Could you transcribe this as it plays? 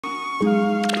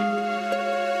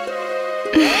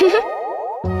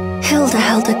Hilda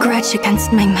held a grudge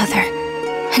against my mother,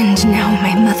 and now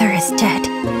my mother is dead.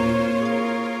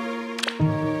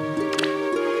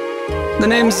 The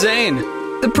name's Zane.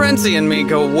 The Princey and me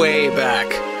go way back.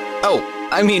 Oh,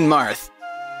 I mean Marth.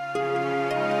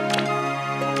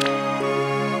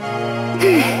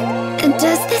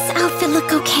 Does this outfit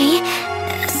look okay?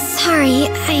 Sorry,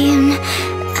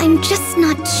 I'm just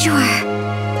not sure.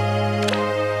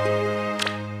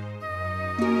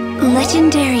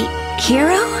 Legendary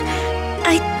hero?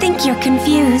 I think you're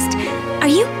confused. Are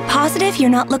you positive you're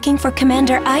not looking for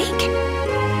Commander Ike?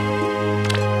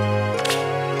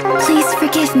 Please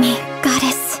forgive me,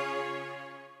 Goddess.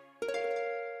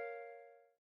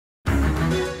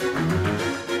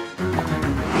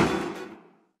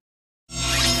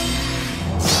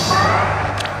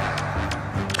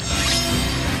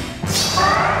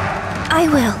 I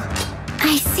will.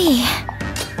 I see.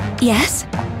 Yes?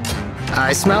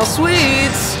 I smell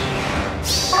sweets!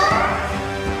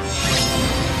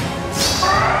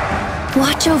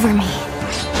 Watch over me.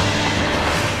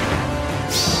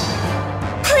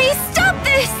 Please stop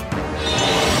this!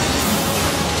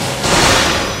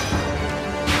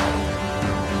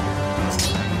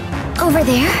 Over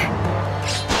there?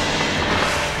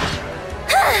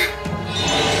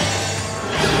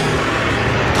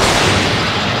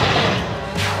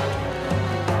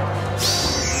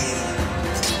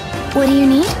 What do you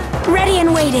need? Ready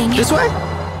and waiting. This way?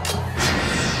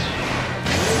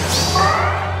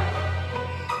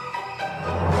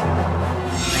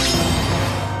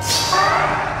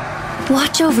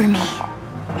 Watch over me.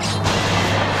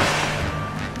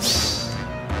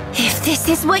 If this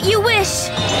is what you wish.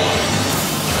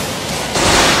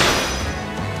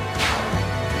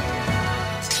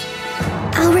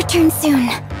 I'll return soon.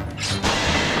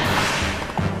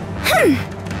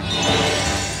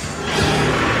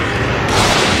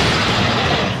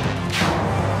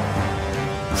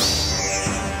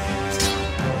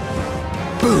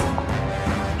 Boo!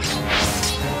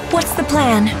 What's the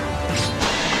plan?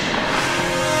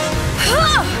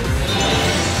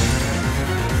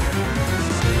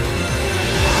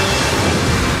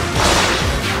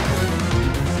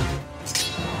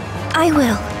 I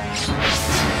will.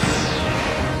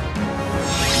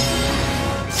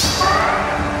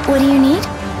 What do you need?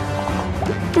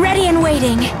 Ready and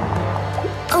waiting.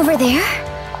 Over there?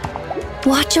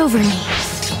 Watch over me.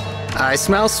 I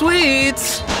smell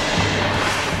sweets!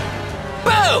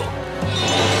 Boo!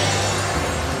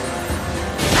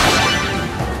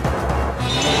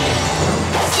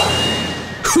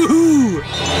 Hoo-hoo!